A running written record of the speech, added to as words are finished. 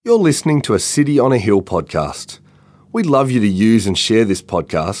You're listening to a City on a Hill podcast. We'd love you to use and share this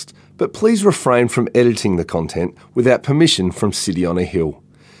podcast, but please refrain from editing the content without permission from City on a Hill.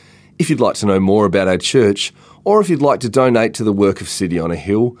 If you'd like to know more about our church, or if you'd like to donate to the work of City on a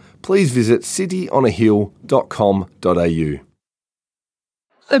Hill, please visit cityonahill.com.au.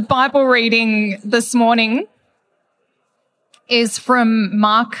 The Bible reading this morning is from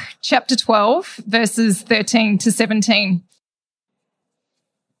Mark chapter 12, verses 13 to 17.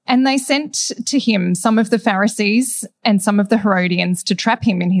 And they sent to him some of the Pharisees and some of the Herodians to trap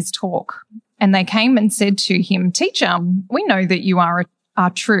him in his talk. And they came and said to him, "Teacher, we know that you are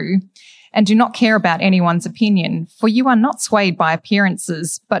true and do not care about anyone's opinion, for you are not swayed by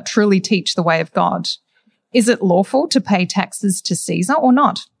appearances, but truly teach the way of God. Is it lawful to pay taxes to Caesar or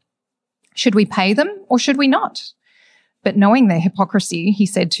not? Should we pay them or should we not?" But knowing their hypocrisy, he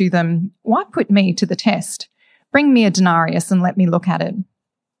said to them, "Why put me to the test? Bring me a denarius and let me look at it."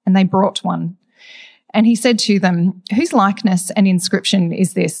 And they brought one. And he said to them, "Whose likeness and inscription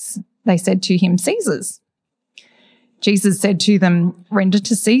is this?" They said to him, "Caesar's." Jesus said to them, "Render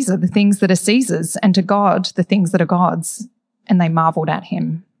to Caesar the things that are Caesar's, and to God the things that are God's." And they marvelled at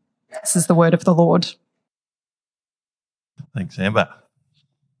him. This is the word of the Lord. Thanks, Amber.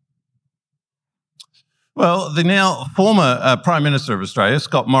 Well, the now former Prime Minister of Australia,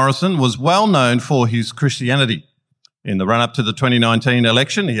 Scott Morrison, was well known for his Christianity. In the run-up to the 2019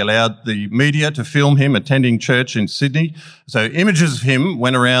 election, he allowed the media to film him attending church in Sydney. So images of him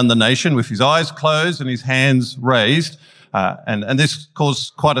went around the nation with his eyes closed and his hands raised. And this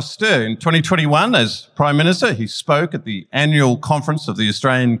caused quite a stir. In 2021, as Prime Minister, he spoke at the annual conference of the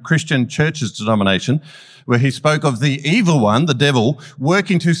Australian Christian Churches denomination, where he spoke of the evil one, the devil,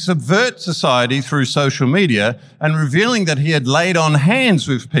 working to subvert society through social media and revealing that he had laid on hands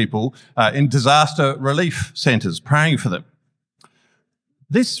with people in disaster relief centres, praying for them.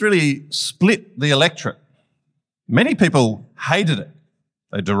 This really split the electorate. Many people hated it.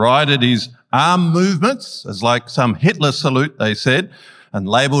 They derided his arm movements as like some Hitler salute, they said, and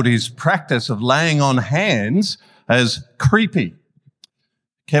labelled his practice of laying on hands as creepy.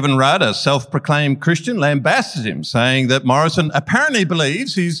 Kevin Rudd, a self-proclaimed Christian, lambasted him, saying that Morrison apparently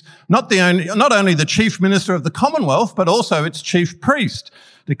believes he's not only the Chief Minister of the Commonwealth, but also its Chief Priest,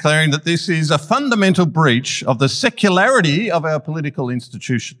 declaring that this is a fundamental breach of the secularity of our political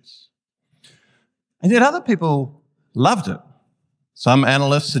institutions. And yet other people loved it. Some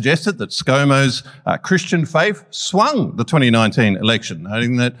analysts suggested that ScoMo's Christian faith swung the 2019 election,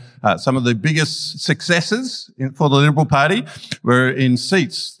 noting that some of the biggest successes for the Liberal Party were in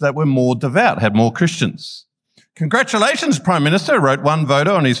seats that were more devout, had more Christians. "Congratulations, Prime Minister," wrote one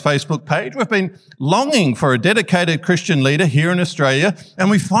voter on his Facebook page. "We've been longing for a dedicated Christian leader here in Australia, and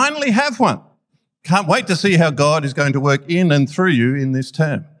we finally have one. Can't wait to see how God is going to work in and through you in this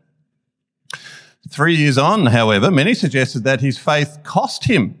term." 3 years on, however, many suggested that his faith cost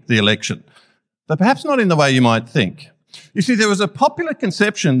him the election, but perhaps not in the way you might think. You see, there was a popular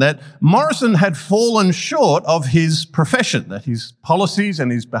conception that Morrison had fallen short of his profession, that his policies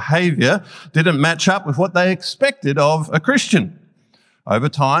and his behaviour didn't match up with what they expected of a Christian. Over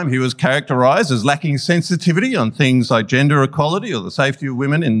time, he was characterised as lacking sensitivity on things like gender equality or the safety of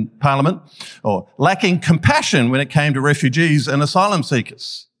women in Parliament, or lacking compassion when it came to refugees and asylum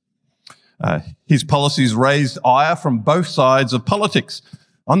seekers. His policies raised ire from both sides of politics.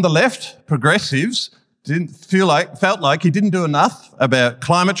 On the left, progressives felt like he didn't do enough about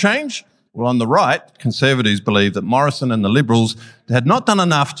climate change. Well, on the right, conservatives believed that Morrison and the Liberals had not done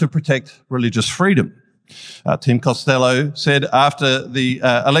enough to protect religious freedom. Tim Costello said after the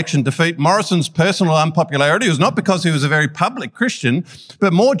election defeat, Morrison's personal unpopularity was not because he was a very public Christian,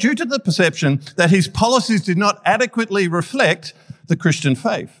 but more due to the perception that his policies did not adequately reflect the Christian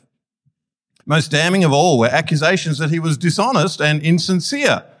faith. Most damning of all were accusations that he was dishonest and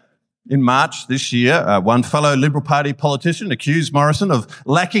insincere. In March this year, one fellow Liberal Party politician accused Morrison of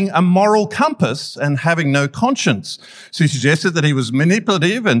lacking a moral compass and having no conscience. She suggested that he was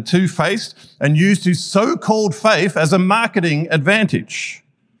manipulative and two-faced and used his so-called faith as a marketing advantage.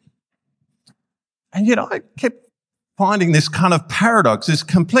 And yet I kept finding this kind of paradox, this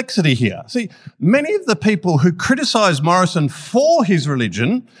complexity here. See, many of the people who criticised Morrison for his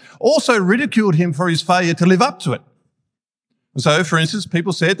religion also ridiculed him for his failure to live up to it. So, for instance,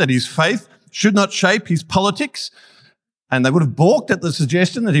 people said that his faith should not shape his politics, and they would have balked at the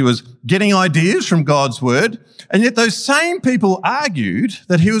suggestion that he was getting ideas from God's word, and yet those same people argued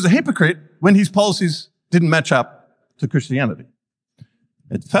that he was a hypocrite when his policies didn't match up to Christianity.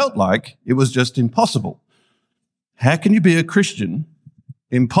 It felt like it was just impossible. How can you be a Christian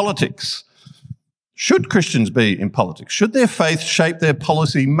in politics? Should Christians be in politics? Should their faith shape their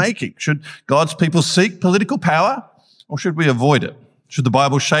policy making? Should God's people seek political power, or should we avoid it? Should the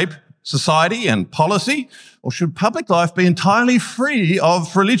Bible shape society and policy, or should public life be entirely free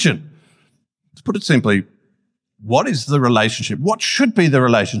of religion? To put it simply, what is the relationship? What should be the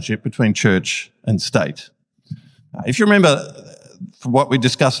relationship between church and state? If you remember from what we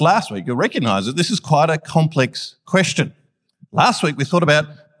discussed last week, you'll recognise that this is quite a complex question. Last week we thought about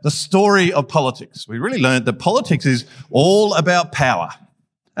the story of politics. We really learned that politics is all about power.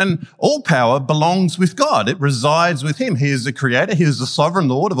 And all power belongs with God. It resides with him. He is the creator. He is the sovereign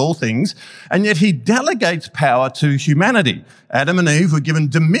Lord of all things. And yet he delegates power to humanity. Adam and Eve were given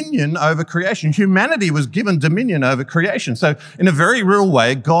dominion over creation. Humanity was given dominion over creation. So in a very real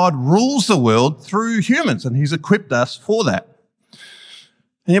way, God rules the world through humans, and he's equipped us for that.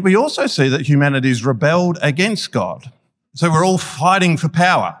 And yet we also see that humanity's rebelled against God. So we're all fighting for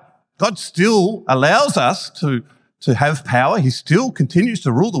power. God still allows us to have power. He still continues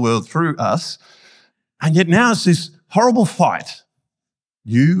to rule the world through us. And yet now it's this horrible fight.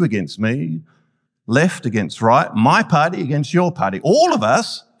 You against me, left against right, my party against your party. All of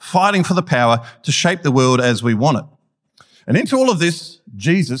us fighting for the power to shape the world as we want it. And into all of this,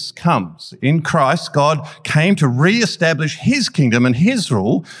 Jesus comes. In Christ, God came to re-establish his kingdom and his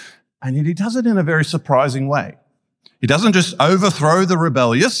rule, and yet he does it in a very surprising way. He doesn't just overthrow the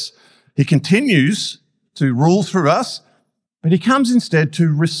rebellious. He continues to rule through us, but he comes instead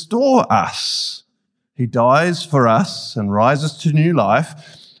to restore us. He dies for us and rises to new life,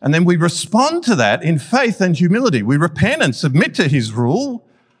 and then we respond to that in faith and humility. We repent and submit to his rule,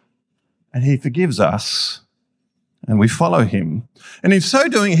 and he forgives us, and we follow him. And in so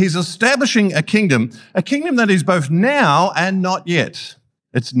doing, he's establishing a kingdom that is both now and not yet.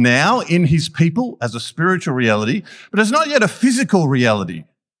 It's now in his people as a spiritual reality, but it's not yet a physical reality.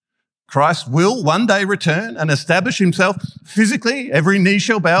 Christ will one day return and establish himself physically. Every knee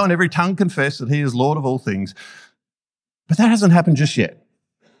shall bow and every tongue confess that he is Lord of all things. But that hasn't happened just yet.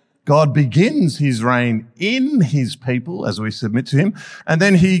 God begins his reign in his people as we submit to him, and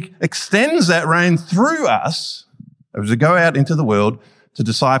then he extends that reign through us as we go out into the world to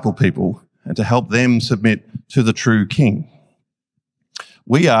disciple people and to help them submit to the true King.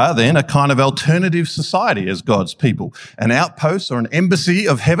 We are then a kind of alternative society as God's people, an outpost or an embassy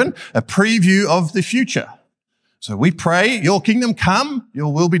of heaven, a preview of the future. So we pray, your kingdom come,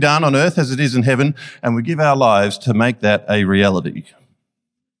 your will be done on earth as it is in heaven, and we give our lives to make that a reality.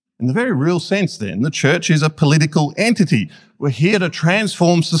 In the very real sense then, the church is a political entity. We're here to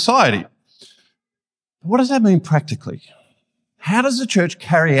transform society. But what does that mean practically? How does the church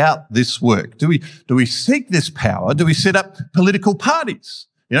carry out this work? Do we seek this power? Do we set up political parties?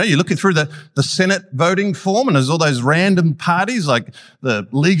 You know, you're looking through the Senate voting form and there's all those random parties like the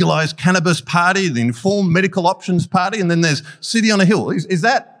legalised cannabis party, the informed medical options party, and then there's City on a Hill. Is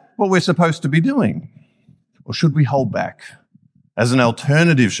that what we're supposed to be doing? Or should we hold back? As an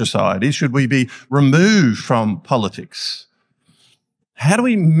alternative society, should we be removed from politics? How do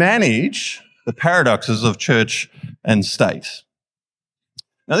we manage the paradoxes of church and state?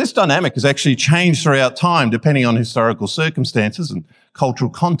 Now, this dynamic has actually changed throughout time, depending on historical circumstances and cultural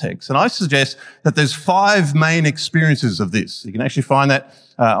context. And I suggest that there's 5 main experiences of this. You can actually find that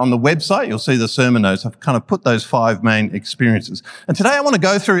on the website. You'll see the sermon notes. I've kind of put those 5 main experiences. And today I want to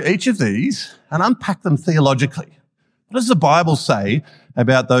go through each of these and unpack them theologically. What does the Bible say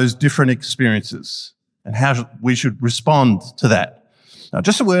about those different experiences and how we should respond to that? Now,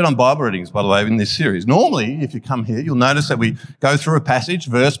 just a word on Bible readings, by the way, in this series. Normally, if you come here, you'll notice that we go through a passage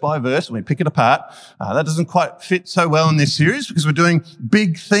verse by verse and we pick it apart. That doesn't quite fit so well in this series because we're doing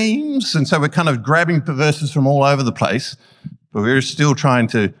big themes, and so we're kind of grabbing verses from all over the place, but we're still trying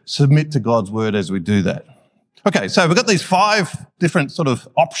to submit to God's word as we do that. Okay, so we've got these 5 different sort of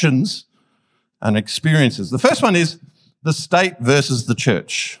options and experiences. The first one is the state versus the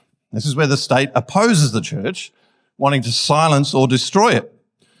church. This is where the state opposes the church, wanting to silence or destroy it.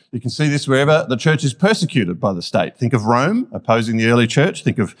 You can see this wherever the church is persecuted by the state. Think of Rome opposing the early church.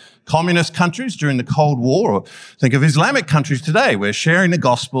 Think of communist countries during the Cold War, or think of Islamic countries today where sharing the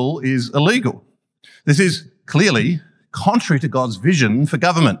gospel is illegal. This is clearly contrary to God's vision for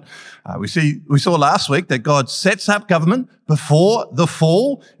government. We saw last week that God sets up government before the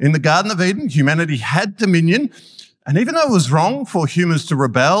fall in the Garden of Eden. Humanity had dominion. And even though it was wrong for humans to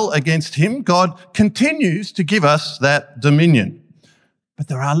rebel against him, God continues to give us that dominion. But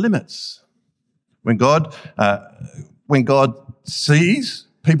there are limits. When God sees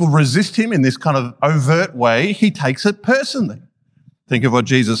people resist him in this kind of overt way, he takes it personally. Think of what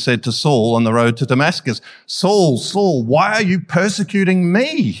Jesus said to Saul on the road to Damascus. Saul, Saul, why are you persecuting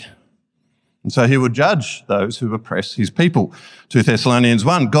me? And so he would judge those who oppress his people. 2 Thessalonians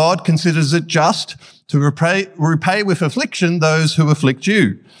 1, God considers it just to repay with affliction those who afflict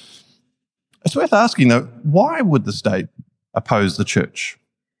you. It's worth asking, though, why would the state oppose the church?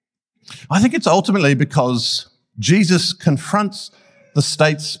 I think it's ultimately because Jesus confronts the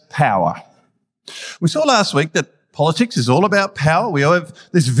state's power. We saw last week that politics is all about power. We have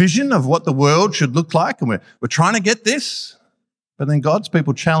this vision of what the world should look like, and we're trying to get this. But then God's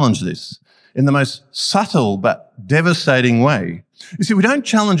people challenge this in the most subtle but devastating way. You see, we don't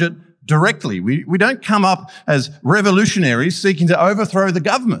challenge it directly. We don't come up as revolutionaries seeking to overthrow the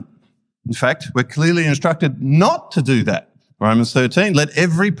government. In fact, we're clearly instructed not to do that. Romans 13, let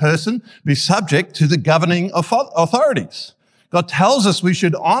every person be subject to the governing authorities. God tells us we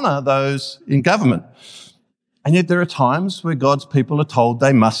should honour those in government. And yet there are times where God's people are told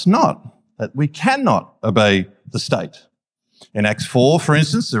they must not, that we cannot obey the state. In Acts 4, for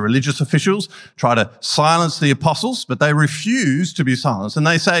instance, the religious officials try to silence the apostles, but they refuse to be silenced. And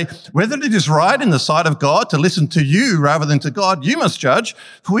they say, whether it is right in the sight of God to listen to you rather than to God, you must judge,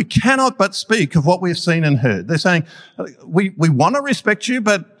 for we cannot but speak of what we have seen and heard. They're saying, we want to respect you,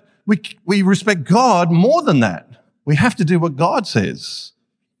 but we respect God more than that. We have to do what God says.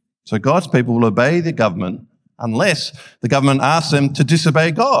 So God's people will obey the government unless the government asks them to disobey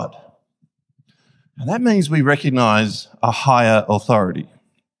God. And that means we recognise a higher authority.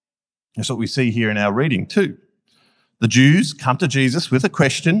 That's what we see here in our reading too. The Jews come to Jesus with a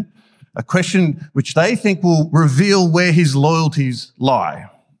question which they think will reveal where his loyalties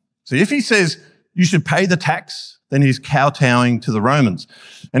lie. So if he says you should pay the tax, then he's kowtowing to the Romans.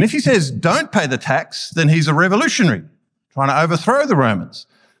 And if he says don't pay the tax, then he's a revolutionary, trying to overthrow the Romans.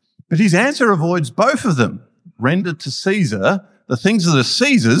 But his answer avoids both of them. Render to Caesar the things that are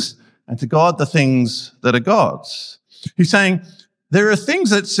Caesar's, and to God the things that are God's. He's saying there are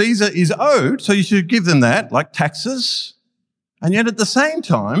things that Caesar is owed, so you should give them that, like taxes. And yet at the same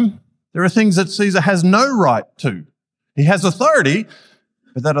time, there are things that Caesar has no right to. He has authority,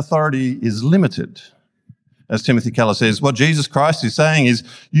 but that authority is limited. As Timothy Keller says, what Jesus Christ is saying is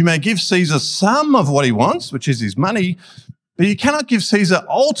you may give Caesar some of what he wants, which is his money, but you cannot give Caesar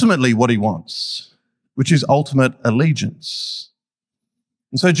ultimately what he wants, which is ultimate allegiance.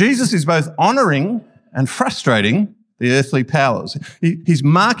 And so Jesus is both honouring and frustrating the earthly powers. He's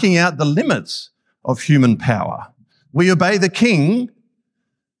marking out the limits of human power. We obey the king,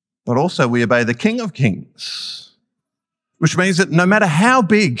 but also we obey the King of Kings, which means that no matter how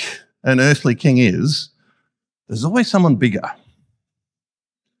big an earthly king is, there's always someone bigger.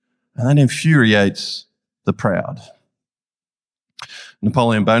 And that infuriates the proud.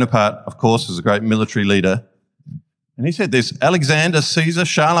 Napoleon Bonaparte, of course, was a great military leader. And he said this, Alexander, Caesar,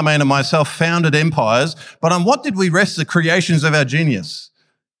 Charlemagne and myself founded empires, but on what did we rest the creations of our genius?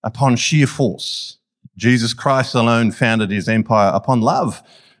 Upon sheer force. Jesus Christ alone founded his empire upon love.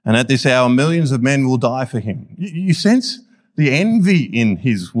 And at this hour, millions of men will die for him. You sense the envy in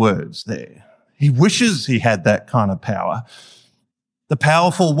his words there. He wishes he had that kind of power. The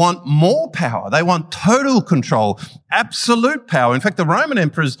powerful want more power. They want total control, absolute power. In fact, the Roman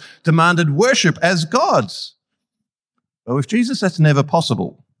emperors demanded worship as gods. But with Jesus, that's never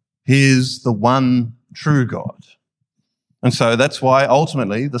possible. He is the one true God. And so that's why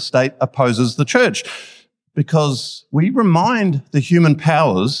ultimately the state opposes the church, because we remind the human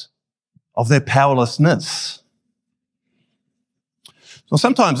powers of their powerlessness. So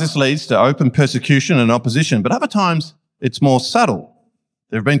sometimes this leads to open persecution and opposition, but other times it's more subtle.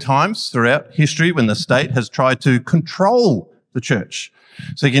 There have been times throughout history when the state has tried to control the church,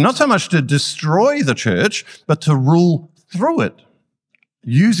 seeking not so much to destroy the church, but to rule through it,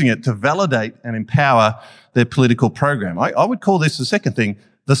 using it to validate and empower their political program. I would call this the second thing,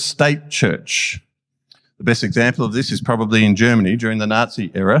 the state church. The best example of this is probably in Germany during the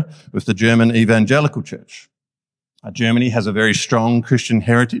Nazi era with the German Evangelical Church. Germany has a very strong Christian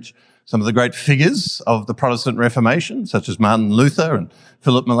heritage. Some of the great figures of the Protestant Reformation, such as Martin Luther and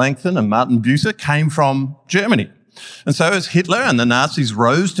Philip Melanchthon and Martin Bucer, came from Germany. And so as Hitler and the Nazis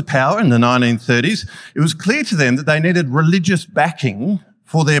rose to power in the 1930s, it was clear to them that they needed religious backing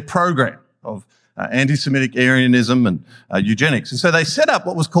for their program of anti-Semitic Aryanism and eugenics. And so they set up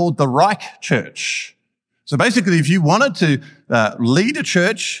what was called the Reich Church. So basically, if you wanted to lead a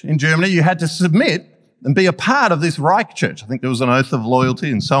church in Germany, you had to submit and be a part of this Reich Church. I think there was an oath of loyalty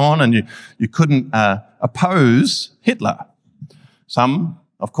and so on, and you couldn't oppose Hitler. Some,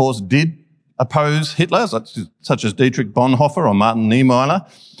 of course, did oppose Hitler, such as Dietrich Bonhoeffer or Martin Niemöller,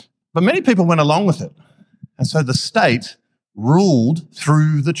 but many people went along with it. And so the state ruled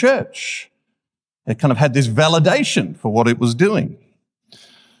through the church. It kind of had this validation for what it was doing.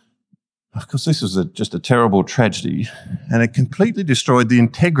 Of course, this was just a terrible tragedy, and it completely destroyed the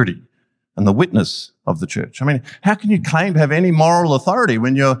integrity and the witness of the church. I mean, how can you claim to have any moral authority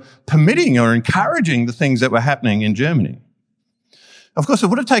when you're permitting or encouraging the things that were happening in Germany? Of course, it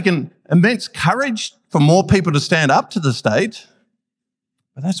would have taken immense courage for more people to stand up to the state,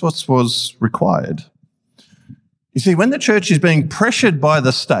 but that's what was required. You see, when the church is being pressured by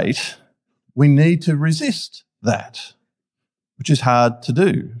the state, we need to resist that, which is hard to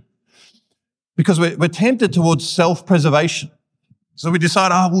do. Because we're tempted towards self-preservation. So we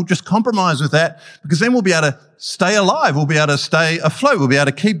decide, we'll just compromise with that because then we'll be able to stay alive. We'll be able to stay afloat. We'll be able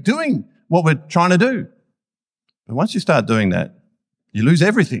to keep doing what we're trying to do. But once you start doing that, you lose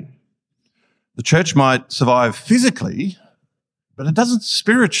everything. The church might survive physically, but it doesn't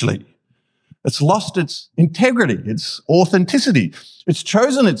spiritually. It's lost its integrity, its authenticity. It's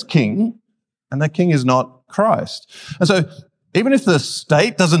chosen its king, and that king is not Christ. And so even if the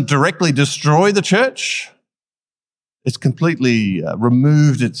state doesn't directly destroy the church, it's completely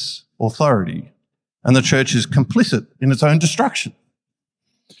removed its authority, and the church is complicit in its own destruction.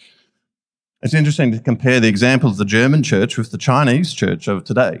 It's interesting to compare the example of the German church with the Chinese church of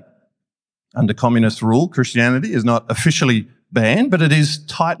today. Under communist rule, Christianity is not officially banned, but it is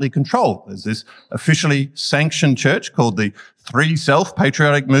tightly controlled. There's this officially sanctioned church called the Three Self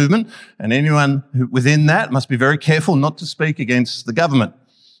Patriotic Movement, and anyone within that must be very careful not to speak against the government.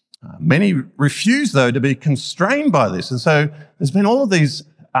 Many refuse, though, to be constrained by this, and so there's been all of these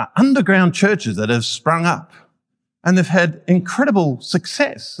underground churches that have sprung up, and they've had incredible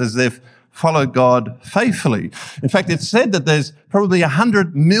success as they've followed God faithfully. In fact, it's said that there's probably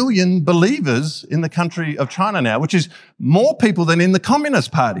 100 million believers in the country of China now, which is more people than in the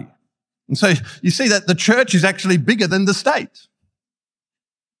Communist Party. And so you see that the church is actually bigger than the state.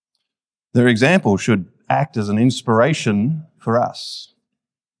 Their example should act as an inspiration for us.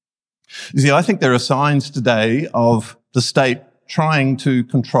 You see, I think there are signs today of the state trying to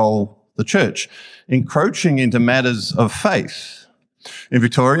control the church, encroaching into matters of faith. In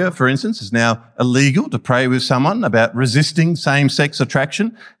Victoria, for instance, it's now illegal to pray with someone about resisting same-sex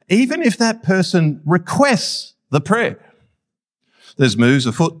attraction, even if that person requests the prayer. There's moves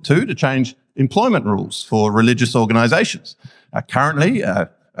afoot, too, to change employment rules for religious organisations. Currently,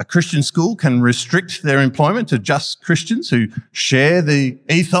 a Christian school can restrict their employment to just Christians who share the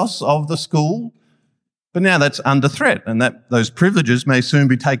ethos of the school. But now that's under threat, and those privileges may soon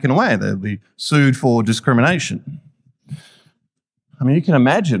be taken away. They'll be sued for discrimination. I mean, you can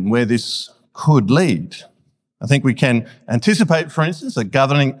imagine where this could lead. I think we can anticipate, for instance, that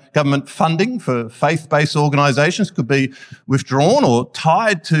government funding for faith-based organisations could be withdrawn or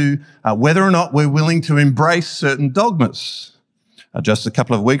tied to whether or not we're willing to embrace certain dogmas. Just a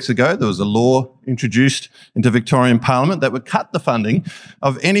couple of weeks ago, there was a law introduced into Victorian Parliament that would cut the funding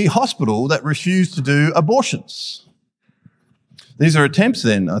of any hospital that refused to do abortions. These are attempts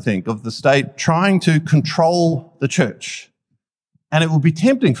then, I think, of the state trying to control the church. And it will be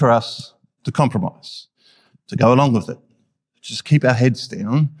tempting for us to compromise, to go along with it, just keep our heads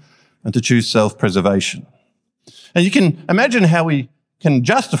down and to choose self-preservation. And you can imagine how we can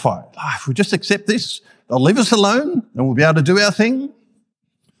justify it. If we just accept this, they'll leave us alone and we'll be able to do our thing.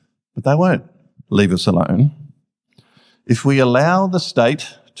 But they won't leave us alone. If we allow the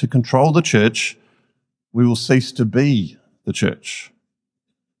state to control the church, we will cease to be the church.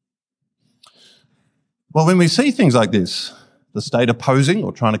 Well, when we see things like this, the state opposing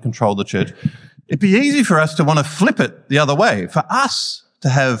or trying to control the church, it'd be easy for us to want to flip it the other way, for us to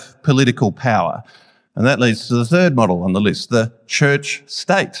have political power. And that leads to the third model on the list, the church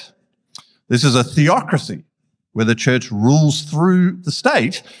state. This is a theocracy where the church rules through the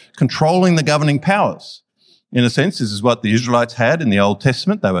state, controlling the governing powers. In a sense, this is what the Israelites had in the Old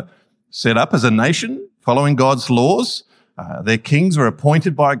Testament. They were set up as a nation following God's laws. Their kings were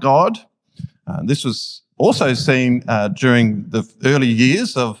appointed by God. This was also seen during the early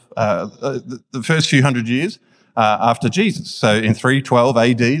years of the first few hundred years after Jesus. So in 312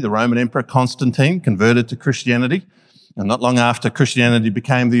 AD, the Roman Emperor Constantine converted to Christianity, and not long after Christianity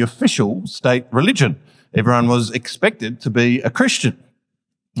became the official state religion, everyone was expected to be a Christian.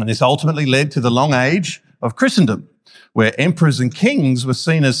 And this ultimately led to the long age of Christendom, where emperors and kings were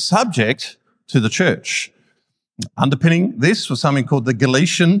seen as subject to the church. Underpinning this was something called the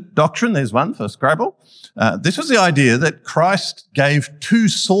Galatian doctrine. There's one for Scrabble. This was the idea that Christ gave two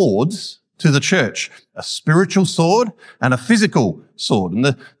swords to the church, a spiritual sword and a physical sword. And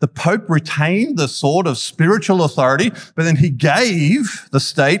the Pope retained the sword of spiritual authority, but then he gave the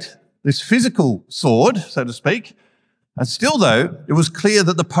state this physical sword, so to speak. And still, though, it was clear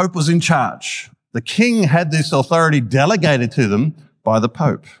that the Pope was in charge. The king had this authority delegated to them by the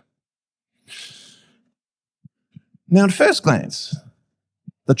Pope. Now, at first glance,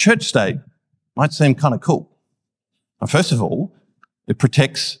 the church state might seem kind of cool. Now, first of all, it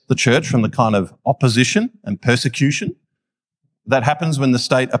protects the church from the kind of opposition and persecution that happens when the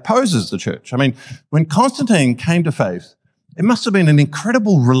state opposes the church. I mean, when Constantine came to faith, it must have been an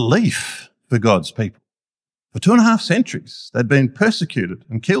incredible relief for God's people. For 2.5 centuries, they'd been persecuted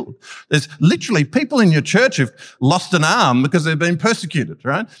and killed. There's literally people in your church who've lost an arm because they've been persecuted,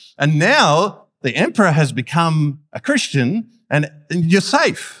 right? And now the emperor has become a Christian and you're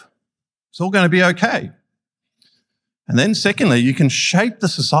safe. It's all going to be okay. And then secondly, you can shape the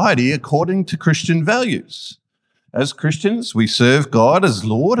society according to Christian values. As Christians, we serve God as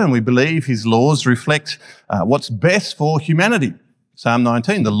Lord and we believe his laws reflect what's best for humanity. Psalm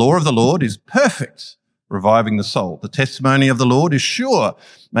 19, the law of the Lord is perfect, reviving the soul. The testimony of the Lord is sure,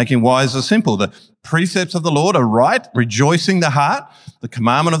 making wise the simple. The precepts of the Lord are right, rejoicing the heart. The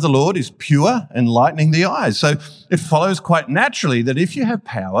commandment of the Lord is pure, enlightening the eyes. So it follows quite naturally that if you have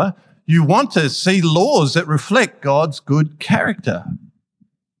power, you want to see laws that reflect God's good character.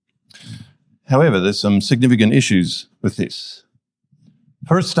 However, there's some significant issues with this.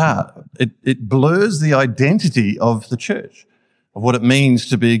 For a start, it blurs the identity of the church, of what it means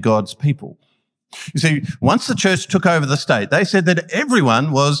to be God's people. You see, once the church took over the state, they said that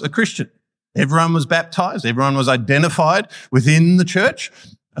everyone was a Christian. Everyone was baptized. Everyone was identified within the church.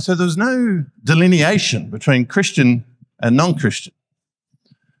 So there was no delineation between Christian and non-Christian.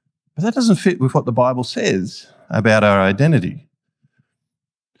 But that doesn't fit with what the Bible says about our identity.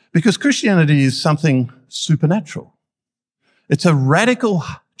 Because Christianity is something supernatural. It's a radical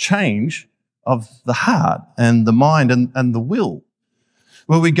change of the heart and the mind and the will,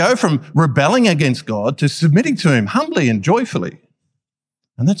 where we go from rebelling against God to submitting to him humbly and joyfully.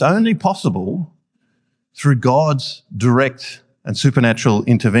 And that's only possible through God's direct and supernatural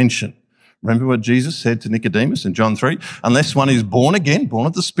intervention. Remember what Jesus said to Nicodemus in John 3? Unless one is born again, born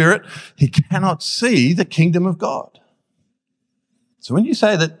of the Spirit, he cannot see the kingdom of God. So when you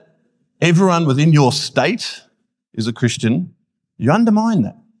say that everyone within your state is a Christian, you undermine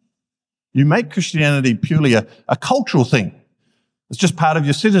that. You make Christianity purely a cultural thing. It's just part of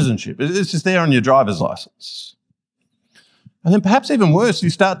your citizenship. It's just there on your driver's license. And then perhaps even worse,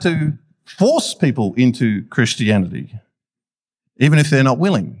 you start to force people into Christianity, even if they're not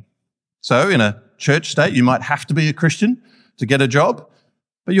willing. So in a church state, you might have to be a Christian to get a job,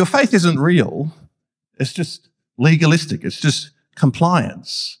 but your faith isn't real. It's just legalistic. It's just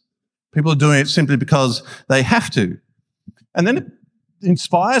compliance. People are doing it simply because they have to. And then it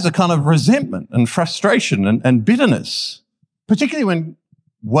inspires a kind of resentment and frustration and bitterness, particularly when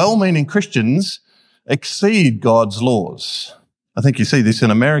well-meaning Christians exceed God's laws. I think you see this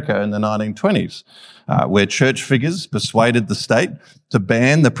in America in the 1920s, where church figures persuaded the state to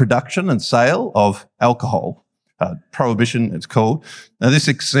ban the production and sale of alcohol. Prohibition, it's called. Now, this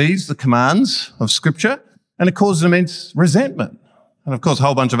exceeds the commands of Scripture, and it causes immense resentment. And, of course, a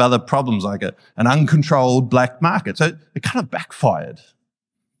whole bunch of other problems like an uncontrolled black market. So it kind of backfired.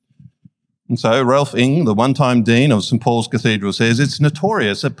 And so Ralph Ing, the one-time dean of St. Paul's Cathedral, says it's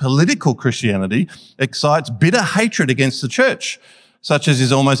notorious that political Christianity excites bitter hatred against the church, such as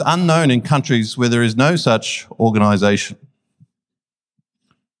is almost unknown in countries where there is no such organisation.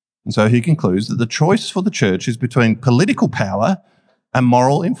 And so he concludes that the choice for the church is between political power and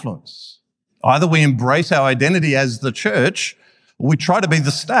moral influence. Either we embrace our identity as the church, or we try to be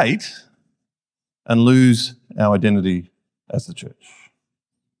the state and lose our identity as the church.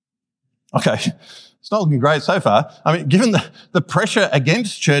 Okay, it's not looking great so far. I mean, given the pressure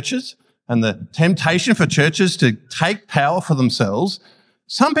against churches and the temptation for churches to take power for themselves,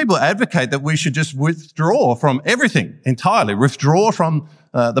 some people advocate that we should just withdraw from everything entirely, withdraw from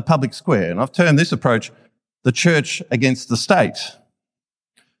the public square. And I've termed this approach the church against the state.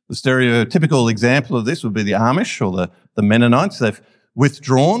 The stereotypical example of this would be the Amish or the Mennonites. They've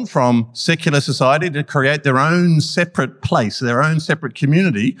withdrawn from secular society to create their own separate place, their own separate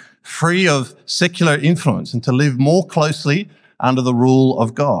community, free of secular influence, and to live more closely under the rule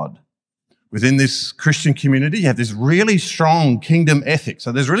of God. Within this Christian community, you have this really strong kingdom ethic.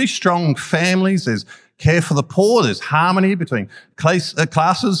 So there's really strong families, there's care for the poor, there's harmony between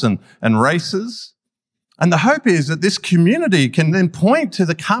classes and races. And the hope is that this community can then point to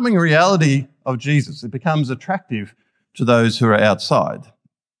the coming reality of Jesus. It becomes attractive to those who are outside.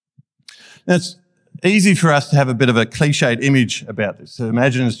 Now, it's easy for us to have a bit of a cliched image about this. So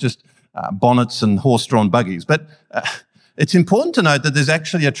imagine it's just bonnets and horse-drawn buggies. But it's important to note that there's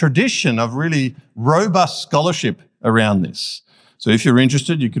actually a tradition of really robust scholarship around this. So if you're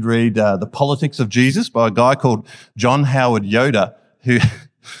interested, you could read The Politics of Jesus by a guy called John Howard Yoder, who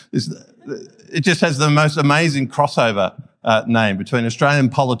is it just has the most amazing crossover name between Australian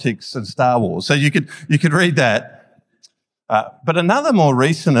politics and Star Wars. So you could read that. But another more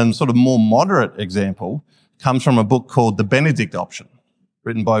recent and sort of more moderate example comes from a book called The Benedict Option,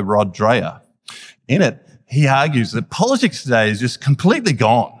 written by Rod Dreher. In it, he argues that politics today is just completely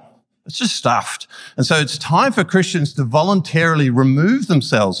gone. It's just stuffed. And so it's time for Christians to voluntarily remove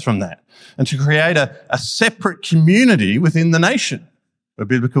themselves from that and to create a separate community within the nation where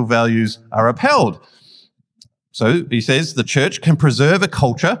biblical values are upheld. So he says the church can preserve a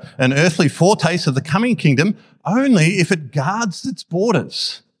culture and earthly foretaste of the coming kingdom only if it guards its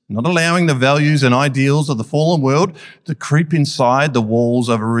borders, not allowing the values and ideals of the fallen world to creep inside the walls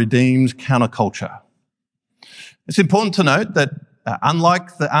of a redeemed counterculture. It's important to note that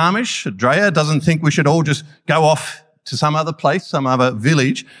unlike the Amish, Dreher doesn't think we should all just go off to some other place, some other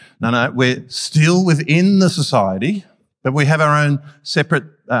village. No, we're still within the society, but we have our own separate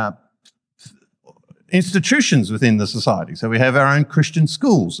institutions within the society. So we have our own Christian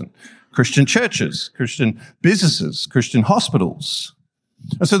schools and Christian churches, Christian businesses, Christian hospitals.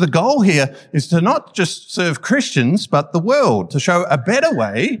 And so the goal here is to not just serve Christians, but the world, to show a better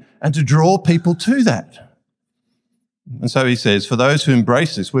way and to draw people to that. And so he says, for those who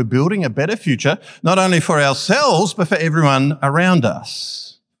embrace this, we're building a better future, not only for ourselves, but for everyone around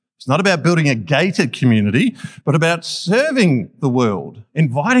us. It's not about building a gated community, but about serving the world,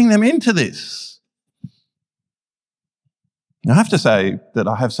 inviting them into this. Now, I have to say that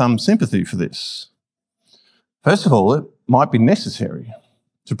I have some sympathy for this. First of all, it might be necessary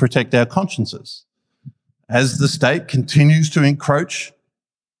to protect our consciences as the state continues to encroach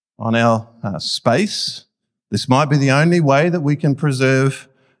on our space. This might be the only way that we can preserve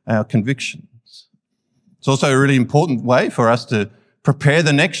our convictions. It's also a really important way for us to prepare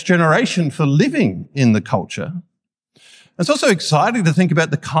the next generation for living in the culture. It's also exciting to think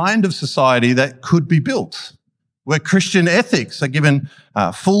about the kind of society that could be built, where Christian ethics are given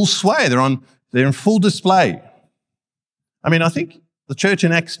full sway. They're in full display. I mean, I think the church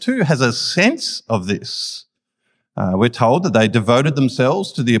in Acts 2 has a sense of this. We're told that they devoted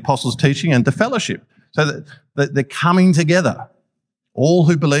themselves to the apostles' teaching and to fellowship. So that they're coming together. All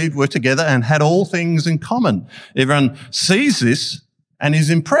who believed were together and had all things in common. Everyone sees this and is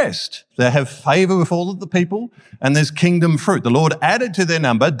impressed. They have favour with all of the people and there's kingdom fruit. The Lord added to their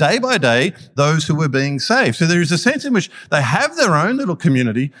number day by day those who were being saved. So there is a sense in which they have their own little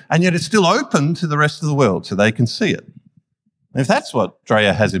community and yet it's still open to the rest of the world so they can see it. And if that's what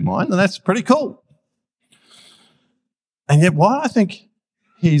Dreher has in mind, then that's pretty cool. And yet why I think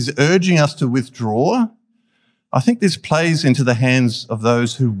he's urging us to withdraw, I think this plays into the hands of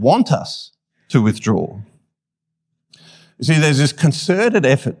those who want us to withdraw. You see, there's this concerted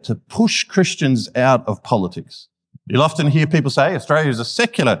effort to push Christians out of politics. You'll often hear people say Australia is a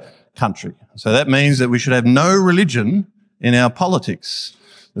secular country, so that means that we should have no religion in our politics.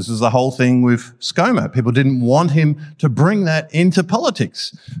 This is the whole thing with ScoMo. People didn't want him to bring that into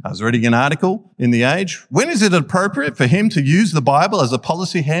politics. I was reading an article in The Age. When is it appropriate for him to use the Bible as a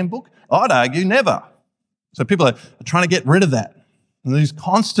policy handbook? I'd argue never. So people are trying to get rid of that. And these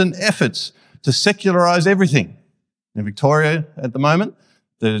constant efforts to secularise everything. In Victoria at the moment,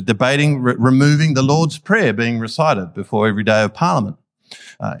 they're debating removing the Lord's Prayer being recited before every day of Parliament.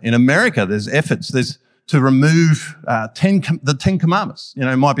 In America, there's efforts. To remove the 10 Commandments. You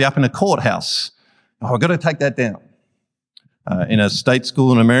know, it might be up in a courthouse. Oh, I've got to take that down. In a state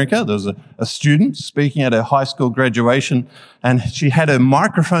school in America, there was a student speaking at her high school graduation and she had her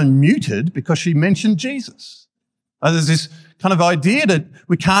microphone muted because she mentioned Jesus. There's this kind of idea that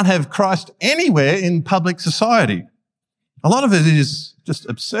we can't have Christ anywhere in public society. A lot of it is just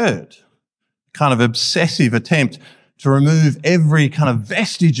absurd, kind of obsessive attempt to remove every kind of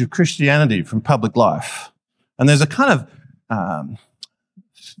vestige of Christianity from public life. And there's a kind of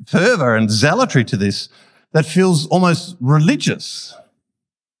fervour and zealotry to this that feels almost religious,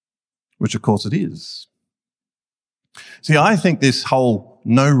 which of course it is. See, I think this whole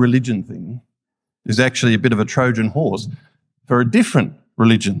no religion thing is actually a bit of a Trojan horse for a different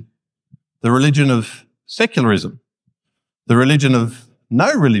religion, the religion of secularism, the religion of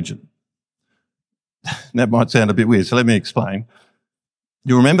no religion. That might sound a bit weird, so let me explain.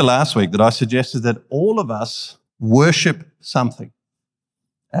 You'll remember last week that I suggested that all of us worship something.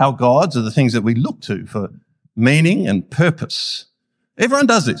 Our gods are the things that we look to for meaning and purpose. Everyone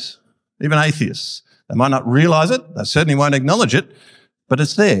does this, even atheists. They might not realise it, they certainly won't acknowledge it, but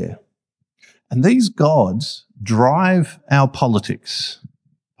it's there. And these gods drive our politics.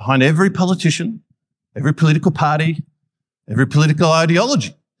 Behind every politician, every political party, every political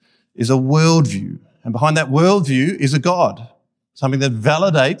ideology is a worldview. And behind that worldview is a God, something that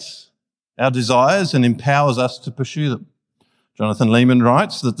validates our desires and empowers us to pursue them. Jonathan Lehman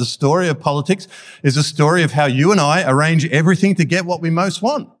writes that the story of politics is a story of how you and I arrange everything to get what we most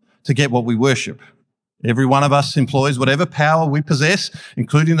want, to get what we worship. Every one of us employs whatever power we possess,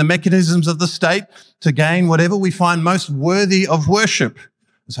 including the mechanisms of the state, to gain whatever we find most worthy of worship.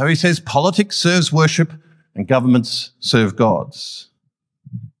 So he says politics serves worship and governments serve gods.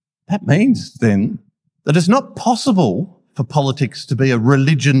 That means then that it's not possible for politics to be a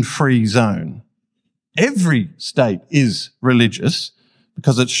religion-free zone. Every state is religious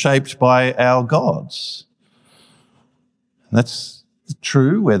because it's shaped by our gods. And that's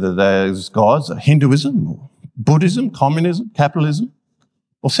true whether those gods are Hinduism or Buddhism, communism, capitalism,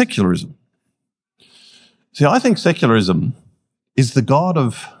 or secularism. See, I think secularism is the god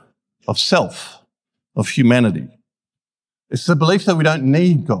of self, of humanity. It's the belief that we don't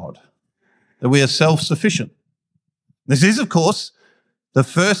need God, that we are self-sufficient. This is, of course, the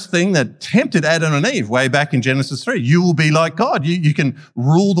first thing that tempted Adam and Eve way back in Genesis 3. You will be like God. You can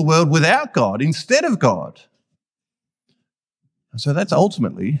rule the world without God, instead of God. And so that's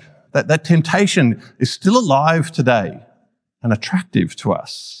ultimately, that temptation is still alive today and attractive to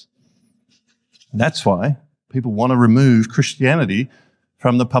us. And that's why people want to remove Christianity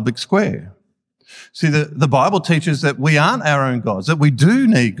from the public square. See, the Bible teaches that we aren't our own gods, that we do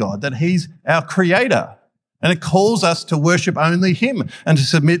need God, that He's our creator. And it calls us to worship only Him and to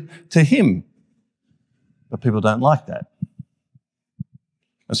submit to Him. But people don't like that.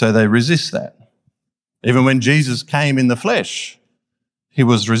 And so they resist that. Even when Jesus came in the flesh, He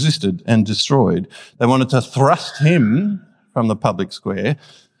was resisted and destroyed. They wanted to thrust Him from the public square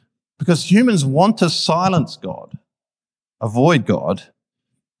because humans want to silence God, avoid God,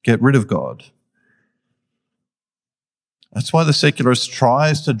 get rid of God. That's why the secularist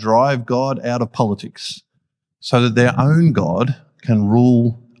tries to drive God out of politics, so that their own God can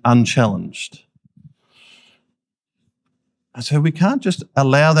rule unchallenged. And so we can't just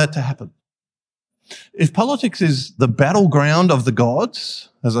allow that to happen. If politics is the battleground of the gods,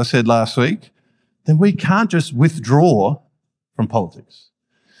 as I said last week, then we can't just withdraw from politics.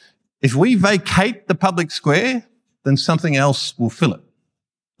 If we vacate the public square, then something else will fill it.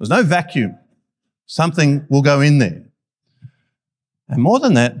 There's no vacuum. Something will go in there. And more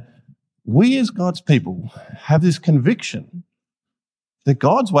than that, we as God's people have this conviction that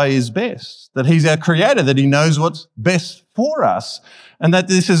God's way is best, that He's our creator, that He knows what's best for us, and that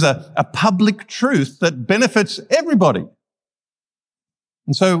this is a public truth that benefits everybody.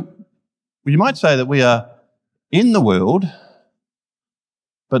 And so you might say that we are in the world,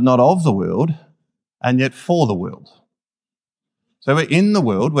 but not of the world, and yet for the world. So we're in the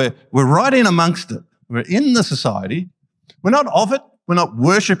world, we're right in amongst it, we're in the society, we're not of it, we're not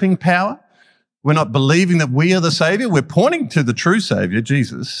worshipping power. We're not believing that we are the Saviour. We're pointing to the true Saviour,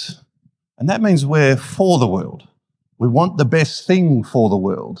 Jesus. And that means we're for the world. We want the best thing for the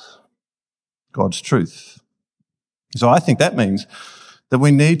world, God's truth. So I think that means that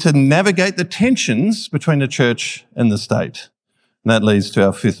we need to navigate the tensions between the church and the state. And that leads to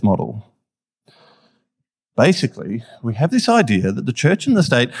our fifth model. Basically, we have this idea that the church and the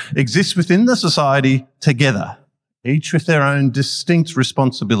state exist within the society together, each with their own distinct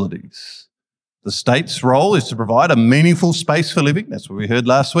responsibilities. The state's role is to provide a meaningful space for living. That's what we heard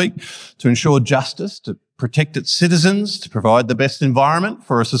last week. To ensure justice, to protect its citizens, to provide the best environment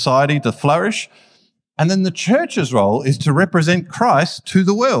for a society to flourish. And then the church's role is to represent Christ to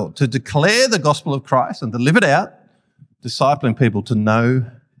the world, to declare the gospel of Christ and to live it out, discipling people to know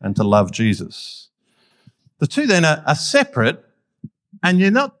and to love Jesus. The two then are separate, and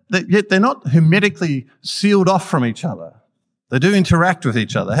yet they're not hermetically sealed off from each other. They do interact with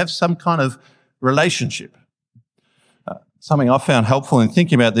each other, have some kind of relationship. Something I found helpful in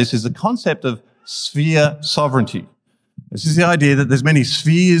thinking about this is the concept of sphere sovereignty. This is the idea that there's many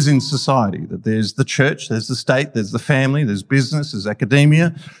spheres in society, that there's the church, there's the state, there's the family, there's business, there's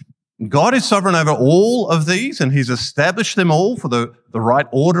academia. God is sovereign over all of these, and He's established them all for the right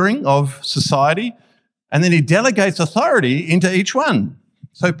ordering of society. And then He delegates authority into each one.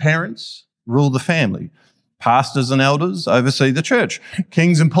 So parents rule the family. Pastors and elders oversee the church.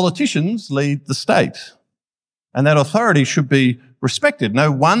 Kings and politicians lead the state. And that authority should be respected.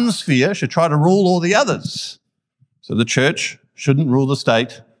 No one sphere should try to rule all the others. So the church shouldn't rule the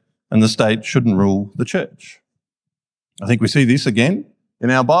state, and the state shouldn't rule the church. I think we see this again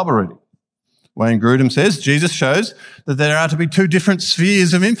in our Bible reading. Wayne Grudem says Jesus shows that there are to be two different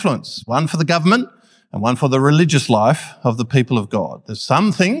spheres of influence, one for the government and one for the religious life of the people of God. There's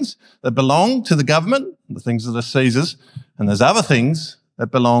some things that belong to the government, the things that are Caesar's, and there's other things that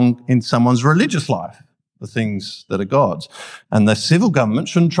belong in someone's religious life, the things that are God's. And the civil government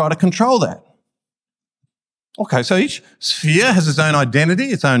shouldn't try to control that. Okay, so each sphere has its own identity,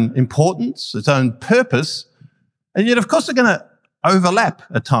 its own importance, its own purpose, and yet, of course, they're going to overlap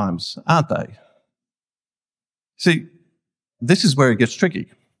at times, aren't they? See, this is where it gets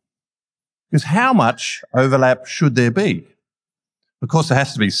tricky. Because how much overlap should there be? Of course, there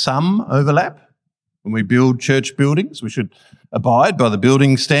has to be some overlap. When we build church buildings, we should abide by the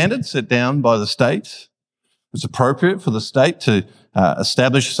building standards set down by the state. It's appropriate for the state to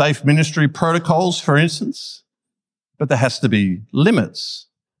establish safe ministry protocols, for instance, but there has to be limits.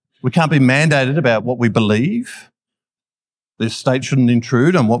 We can't be mandated about what we believe. The state shouldn't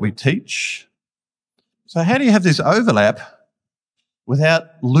intrude on what we teach. So how do you have this overlap without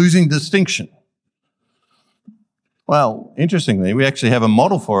losing distinction? Well, interestingly, we actually have a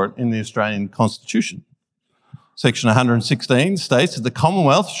model for it in the Australian Constitution. Section 116 states that the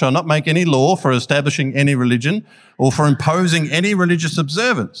Commonwealth shall not make any law for establishing any religion or for imposing any religious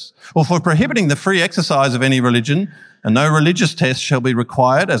observance or for prohibiting the free exercise of any religion, and no religious test shall be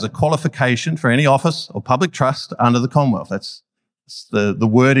required as a qualification for any office or public trust under the Commonwealth. That's the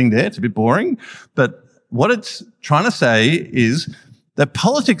wording there. It's a bit boring, but what it's trying to say is that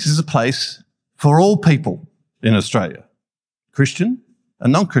politics is a place for all people in Australia, Christian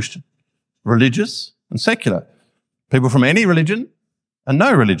and non-Christian, religious and secular, people from any religion and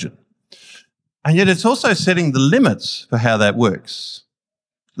no religion. And yet it's also setting the limits for how that works.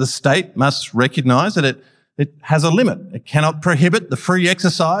 The state must recognise that it has a limit. It cannot prohibit the free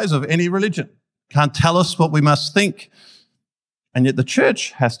exercise of any religion, can't tell us what we must think. And yet the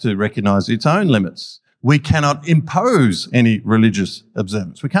church has to recognise its own limits. We cannot impose any religious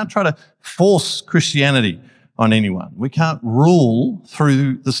observance. We can't try to force Christianity on anyone. We can't rule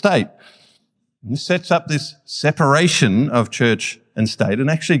through the state. And this sets up this separation of church and state and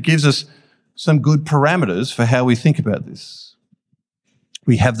actually gives us some good parameters for how we think about this.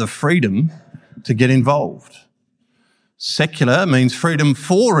 We have the freedom to get involved. Secular means freedom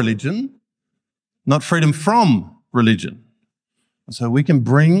for religion, not freedom from religion. And so we can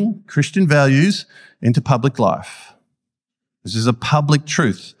bring Christian values into public life. This is a public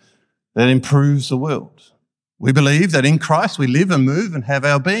truth that improves the world. We believe that in Christ we live and move and have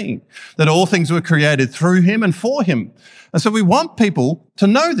our being, that all things were created through him and for him. And so we want people to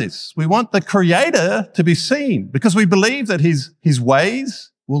know this. We want the Creator to be seen because we believe that his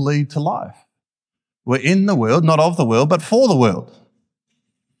ways will lead to life. We're in the world, not of the world, but for the world.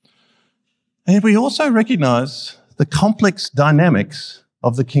 And we also recognise the complex dynamics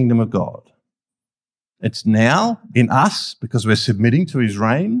of the kingdom of God. It's now in us because we're submitting to his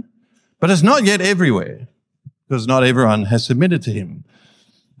reign, but it's not yet everywhere because not everyone has submitted to him.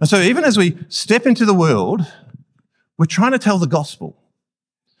 And so even as we step into the world, we're trying to tell the gospel.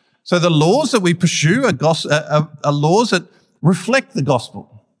 So the laws that we pursue are laws that reflect the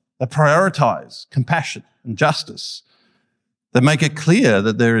gospel, that prioritise compassion and justice, that make it clear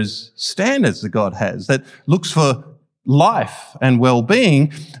that there is standards that God has, that looks for life and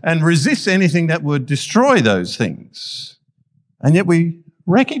well-being and resists anything that would destroy those things. And yet we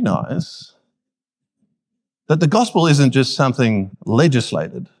recognise that the gospel isn't just something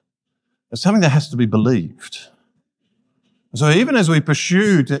legislated, it's something that has to be believed. So even as we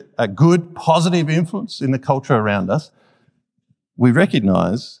pursue a good, positive influence in the culture around us, we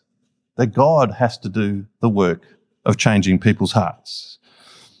recognise that God has to do the work of changing people's hearts,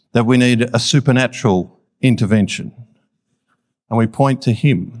 that we need a supernatural intervention. And we point to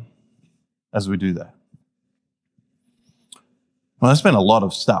him as we do that. Well, there's been a lot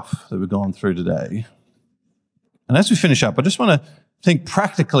of stuff that we've gone through today. And as we finish up, I just want to think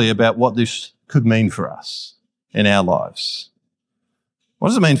practically about what this could mean for us in our lives. What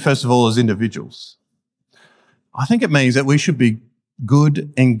does it mean, first of all, as individuals? I think it means that we should be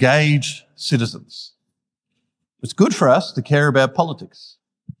good, engaged citizens. It's good for us to care about politics,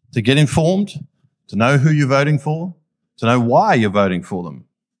 to get informed, to know who you're voting for, to know why you're voting for them.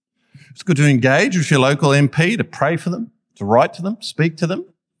 It's good to engage with your local MP, to pray for them, to write to them, speak to them.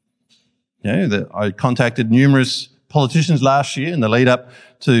 I contacted numerous politicians last year in the lead up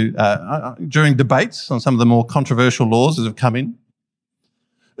to, during debates on some of the more controversial laws that have come in.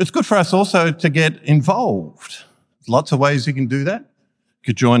 It's good for us also to get involved. There's lots of ways you can do that. You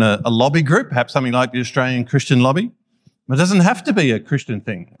could join a lobby group, perhaps something like the Australian Christian Lobby. But it doesn't have to be a Christian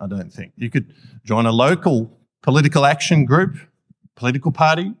thing, I don't think. You could join a local political action group, political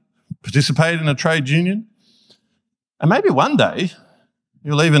party, participate in a trade union. And maybe one day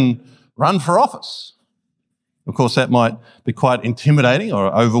you'll even run for office. Of course, that might be quite intimidating or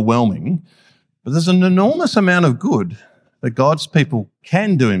overwhelming, but there's an enormous amount of good that God's people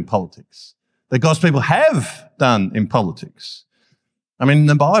can do in politics, that God's people have done in politics. I mean, in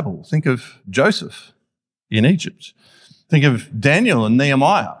the Bible, think of Joseph in Egypt. Think of Daniel and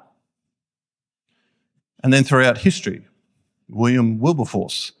Nehemiah. And then throughout history, William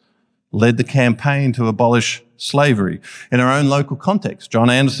Wilberforce led the campaign to abolish slavery. In our own local context, John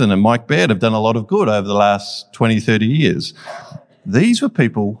Anderson and Mike Baird have done a lot of good over the last 20, 30 years. These were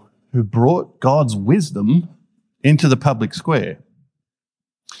people who brought God's wisdom into the public square.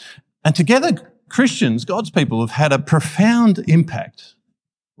 And together, Christians, God's people, have had a profound impact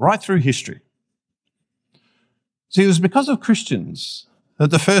right through history. See, it was because of Christians that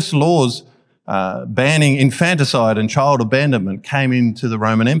the first laws banning infanticide and child abandonment came into the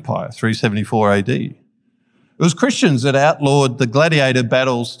Roman Empire, 374 AD. It was Christians that outlawed the gladiator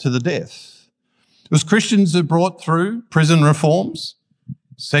battles to the death. It was Christians that brought through prison reforms,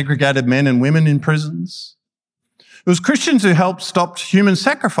 segregated men and women in prisons. It was Christians who helped stop human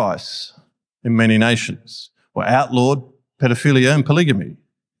sacrifice in many nations, or outlawed pedophilia and polygamy,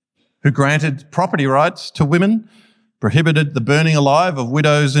 who granted property rights to women, prohibited the burning alive of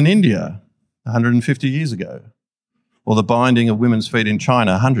widows in India 150 years ago, or the binding of women's feet in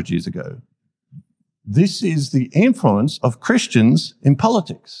China 100 years ago. This is the influence of Christians in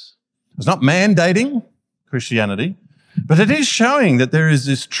politics. It's not mandating Christianity, but it is showing that there is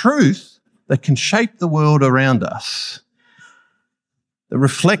this truth that can shape the world around us, that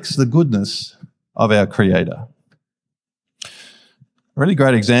reflects the goodness of our Creator. A really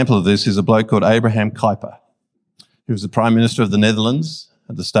great example of this is a bloke called Abraham Kuyper. He was the Prime Minister of the Netherlands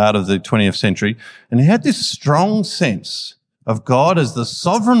at the start of the 20th century, and he had this strong sense of God as the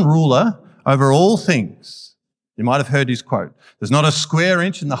sovereign ruler over all things. You might have heard his quote, "There's not a square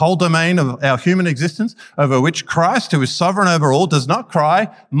inch in the whole domain of our human existence over which Christ, who is sovereign over all, does not cry,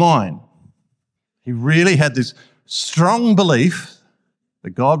 'Mine.'" He really had this strong belief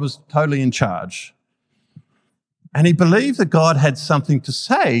that God was totally in charge. And he believed that God had something to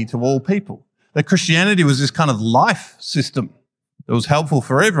say to all people, that Christianity was this kind of life system that was helpful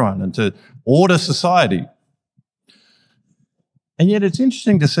for everyone and to order society. And yet it's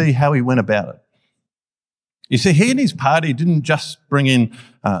interesting to see how he went about it. You see, he and his party didn't just bring in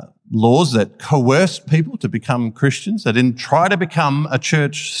laws that coerced people to become Christians. They didn't try to become a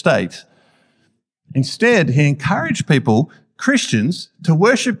church state. Instead, he encouraged people, Christians, to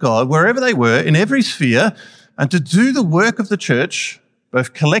worship God wherever they were, in every sphere, and to do the work of the church,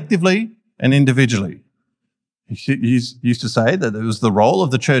 both collectively and individually. He used to say that it was the role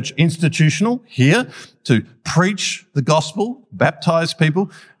of the church institutional here to preach the gospel, baptize people,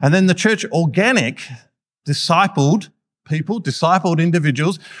 and then the church organic, discipled people, discipled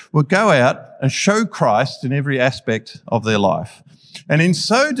individuals would go out and show Christ in every aspect of their life. And in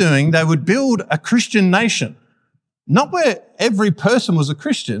so doing, they would build a Christian nation, not where every person was a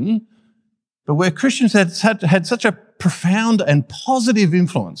Christian, but where Christians had such a profound and positive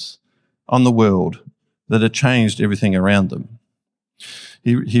influence on the world that it changed everything around them.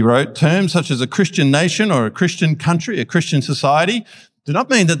 He wrote, terms such as a Christian nation or a Christian country, a Christian society, do not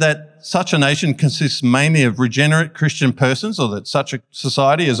mean that such a nation consists mainly of regenerate Christian persons or that such a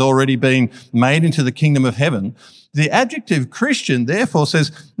society has already been made into the kingdom of heaven. The adjective Christian, therefore,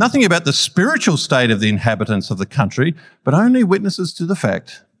 says nothing about the spiritual state of the inhabitants of the country, but only witnesses to the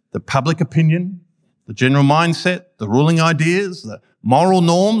fact that public opinion, the general mindset, the ruling ideas, the moral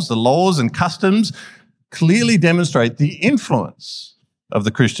norms, the laws and customs clearly demonstrate the influence of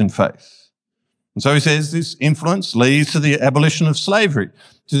the Christian faith. And so he says this influence leads to the abolition of slavery,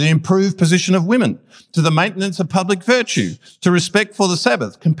 to the improved position of women, to the maintenance of public virtue, to respect for the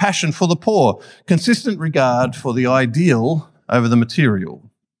Sabbath, compassion for the poor, consistent regard for the ideal over the material.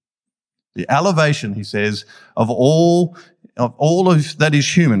 The elevation, he says, of all of that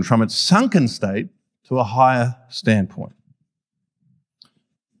is human from its sunken state to a higher standpoint.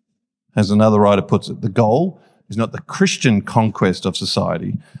 As another writer puts it, the goal is not the Christian conquest of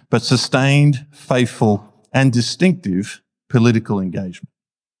society, but sustained, faithful, and distinctive political engagement.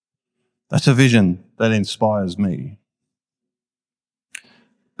 That's a vision that inspires me.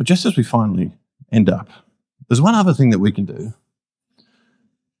 But just as we finally end up, there's one other thing that we can do,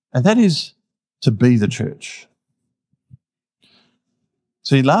 and that is to be the church.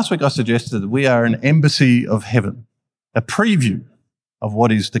 See, last week I suggested that we are an embassy of heaven, a preview of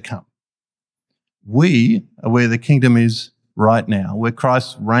what is to come. We are where the kingdom is right now, where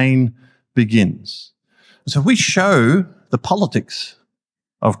Christ's reign begins. So we show the politics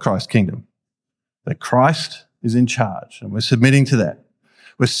of Christ's kingdom, that Christ is in charge, and we're submitting to that.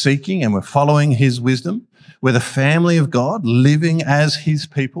 We're seeking and we're following his wisdom. We're the family of God, living as his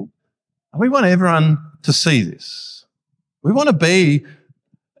people. And we want everyone to see this. We want to be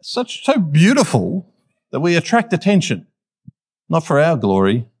so beautiful that we attract attention, not for our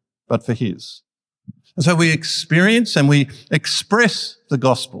glory, but for his. And so we experience and we express the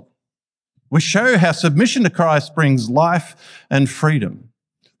gospel. We show how submission to Christ brings life and freedom.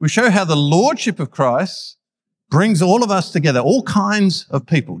 We show how the lordship of Christ brings all of us together, all kinds of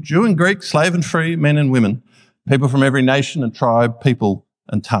people, Jew and Greek, slave and free, men and women, people from every nation and tribe, people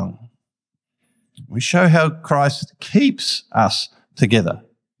and tongue. We show how Christ keeps us together,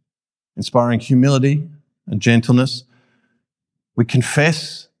 inspiring humility and gentleness. We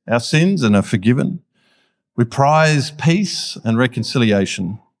confess our sins and are forgiven. We prize peace and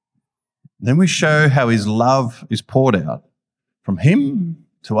reconciliation. Then we show how his love is poured out from him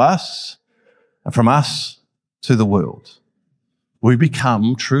to us and from us to the world. We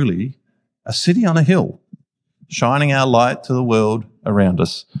become truly a city on a hill, shining our light to the world around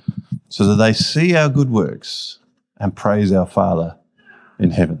us so that they see our good works and praise our Father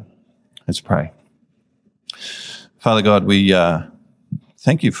in heaven. Let's pray. Father God, we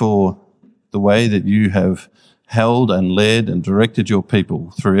thank you for the way that you have held and led and directed your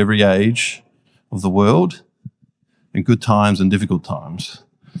people through every age of the world, in good times and difficult times.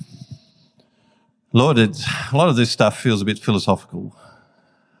 Lord, a lot of this stuff feels a bit philosophical.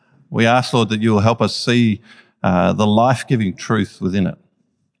 We ask, Lord, that you will help us see the life-giving truth within it.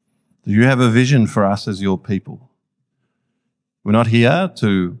 That you have a vision for us as your people. We're not here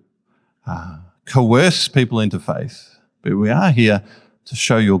to coerce people into faith, but we are here to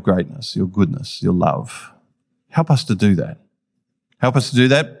show your greatness, your goodness, your love. Help us to do that. Help us to do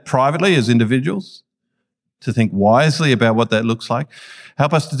that privately as individuals, to think wisely about what that looks like.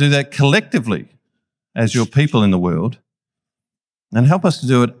 Help us to do that collectively as your people in the world, and help us to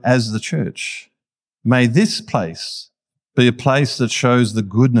do it as the church. May this place be a place that shows the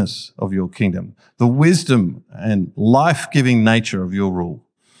goodness of your kingdom, the wisdom and life-giving nature of your rule.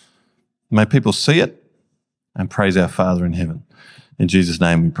 May people see it and praise our Father in heaven. In Jesus'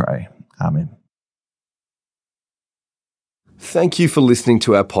 name we pray. Amen. Thank you for listening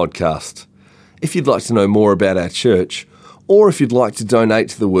to our podcast. If you'd like to know more about our church, or if you'd like to donate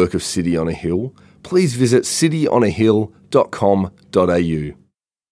to the work of City on a Hill, please visit cityonahill.com.au.